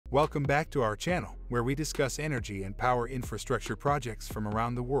Welcome back to our channel, where we discuss energy and power infrastructure projects from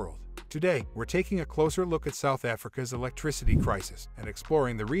around the world. Today, we're taking a closer look at South Africa's electricity crisis and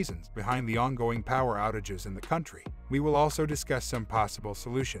exploring the reasons behind the ongoing power outages in the country. We will also discuss some possible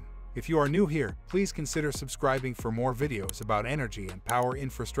solutions. If you are new here, please consider subscribing for more videos about energy and power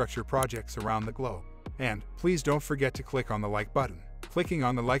infrastructure projects around the globe. And please don't forget to click on the like button. Clicking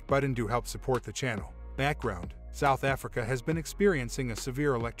on the like button do help support the channel. Background: South Africa has been experiencing a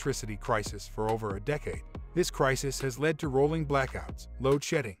severe electricity crisis for over a decade. This crisis has led to rolling blackouts, load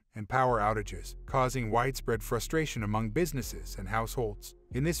shedding, and power outages, causing widespread frustration among businesses and households.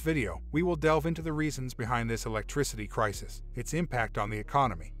 In this video, we will delve into the reasons behind this electricity crisis, its impact on the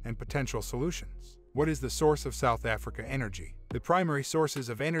economy, and potential solutions. What is the source of South Africa energy? The primary sources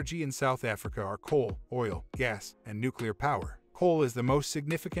of energy in South Africa are coal, oil, gas, and nuclear power. Coal is the most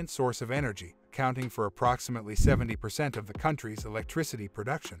significant source of energy, accounting for approximately 70% of the country's electricity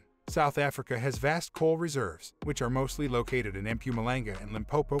production. South Africa has vast coal reserves, which are mostly located in Mpumalanga and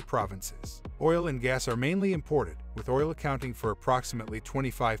Limpopo provinces. Oil and gas are mainly imported, with oil accounting for approximately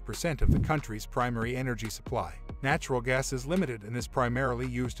 25% of the country's primary energy supply. Natural gas is limited and is primarily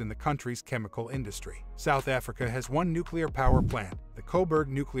used in the country's chemical industry. South Africa has one nuclear power plant, the Coburg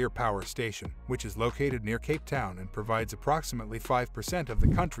Nuclear Power Station, which is located near Cape Town and provides approximately 5% of the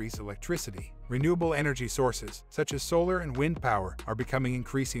country's electricity. Renewable energy sources, such as solar and wind power, are becoming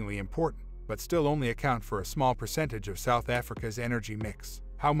increasingly important, but still only account for a small percentage of South Africa's energy mix.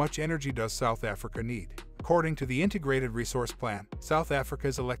 How much energy does South Africa need? According to the Integrated Resource Plan, South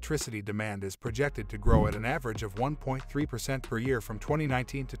Africa's electricity demand is projected to grow at an average of 1.3% per year from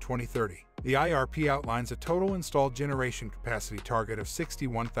 2019 to 2030. The IRP outlines a total installed generation capacity target of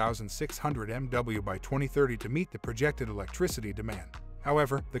 61,600 MW by 2030 to meet the projected electricity demand.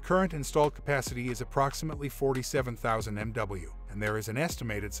 However, the current installed capacity is approximately 47,000 MW, and there is an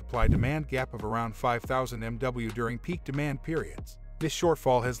estimated supply-demand gap of around 5,000 MW during peak demand periods. This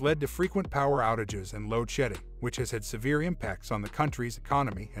shortfall has led to frequent power outages and load shedding, which has had severe impacts on the country's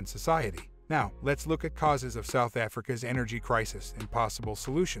economy and society. Now, let's look at causes of South Africa's energy crisis and possible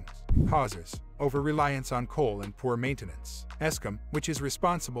solutions. Causes: over-reliance on coal and poor maintenance. Eskom, which is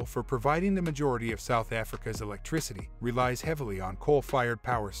responsible for providing the majority of South Africa's electricity, relies heavily on coal-fired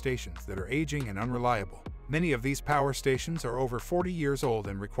power stations that are aging and unreliable. Many of these power stations are over 40 years old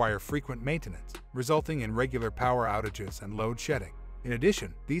and require frequent maintenance, resulting in regular power outages and load shedding. In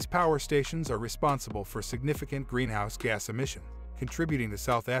addition, these power stations are responsible for significant greenhouse gas emissions, contributing to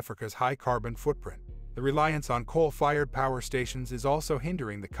South Africa's high carbon footprint. The reliance on coal-fired power stations is also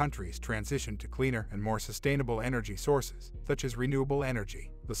hindering the country's transition to cleaner and more sustainable energy sources, such as renewable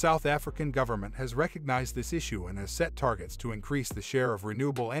energy. The South African government has recognized this issue and has set targets to increase the share of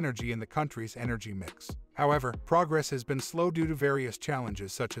renewable energy in the country's energy mix. However, progress has been slow due to various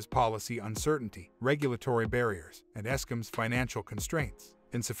challenges such as policy uncertainty, regulatory barriers, and Eskom's financial constraints.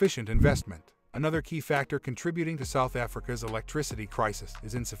 Insufficient investment. Another key factor contributing to South Africa's electricity crisis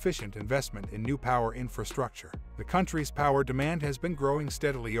is insufficient investment in new power infrastructure. The country's power demand has been growing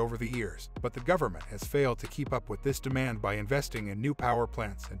steadily over the years, but the government has failed to keep up with this demand by investing in new power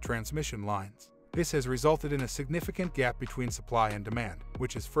plants and transmission lines. This has resulted in a significant gap between supply and demand,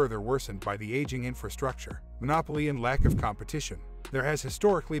 which is further worsened by the aging infrastructure. Monopoly and lack of competition. There has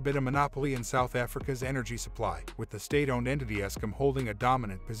historically been a monopoly in South Africa's energy supply, with the state-owned entity Eskom holding a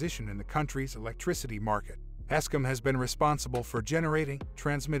dominant position in the country's electricity market. Eskom has been responsible for generating,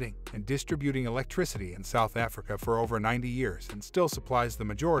 transmitting, and distributing electricity in South Africa for over 90 years and still supplies the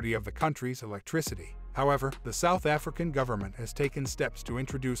majority of the country's electricity. However, the South African government has taken steps to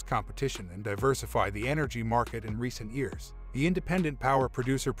introduce competition and diversify the energy market in recent years. The Independent Power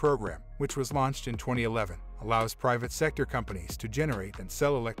Producer Program, which was launched in 2011, allows private sector companies to generate and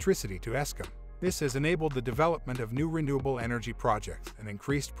sell electricity to Eskom. This has enabled the development of new renewable energy projects and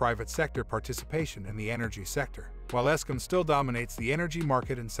increased private sector participation in the energy sector. While Eskom still dominates the energy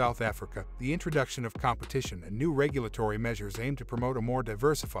market in South Africa, the introduction of competition and new regulatory measures aim to promote a more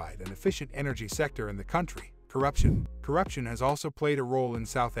diversified and efficient energy sector in the country. Corruption. Corruption has also played a role in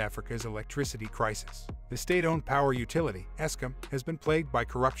South Africa's electricity crisis. The state-owned power utility, Eskom, has been plagued by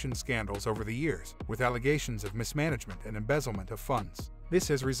corruption scandals over the years, with allegations of mismanagement and embezzlement of funds. This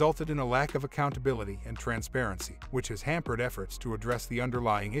has resulted in a lack of accountability and transparency, which has hampered efforts to address the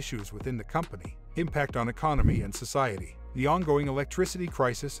underlying issues within the company. Impact on economy and society. The ongoing electricity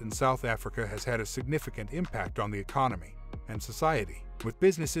crisis in South Africa has had a significant impact on the economy and society. With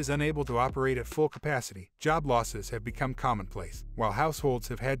businesses unable to operate at full capacity, job losses have become commonplace, while households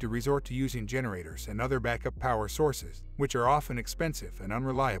have had to resort to using generators and other backup power sources, which are often expensive and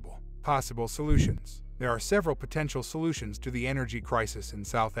unreliable. Possible solutions. There are several potential solutions to the energy crisis in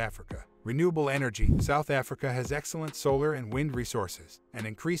South Africa. Renewable energy. South Africa has excellent solar and wind resources, and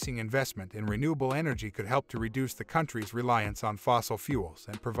increasing investment in renewable energy could help to reduce the country's reliance on fossil fuels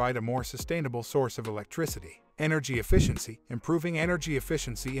and provide a more sustainable source of electricity. Energy efficiency. Improving energy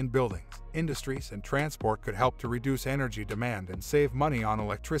efficiency in buildings, industries, and transport could help to reduce energy demand and save money on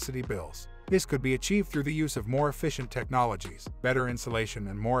electricity bills. This could be achieved through the use of more efficient technologies, better insulation,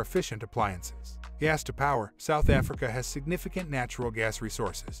 and more efficient appliances. Gas to power. South Africa has significant natural gas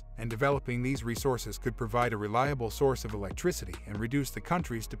resources, and developing these resources could provide a reliable source of electricity and reduce the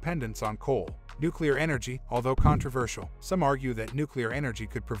country's dependence on coal. Nuclear energy. Although controversial, some argue that nuclear energy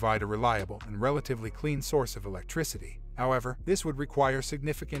could provide a reliable and relatively clean source of electricity. However, this would require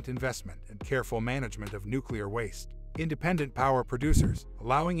significant investment and careful management of nuclear waste. Independent power producers.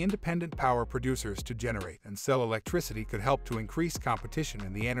 Allowing independent power producers to generate and sell electricity could help to increase competition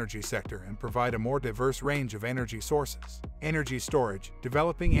in the energy sector and provide a more diverse range of energy sources. Energy storage.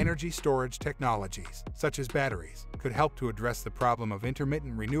 Developing energy storage technologies, such as batteries, could help to address the problem of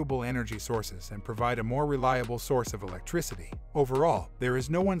intermittent renewable energy sources and provide a more reliable source of electricity. Overall, there is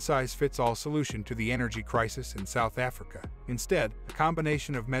no one-size-fits-all solution to the energy crisis in South Africa. Instead, a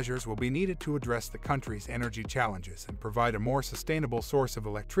combination of measures will be needed to address the country's energy challenges and provide a more sustainable source of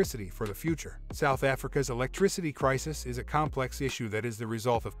electricity for the future. South Africa's electricity crisis is a complex issue that is the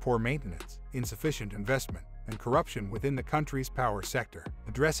result of poor maintenance, insufficient investment, and corruption within the country's power sector.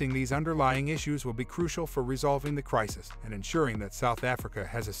 Addressing these underlying issues will be crucial for resolving the crisis and ensuring that South Africa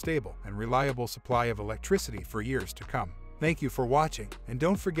has a stable and reliable supply of electricity for years to come. Thank you for watching, and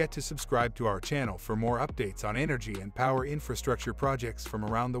don't forget to subscribe to our channel for more updates on energy and power infrastructure projects from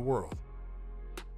around the world.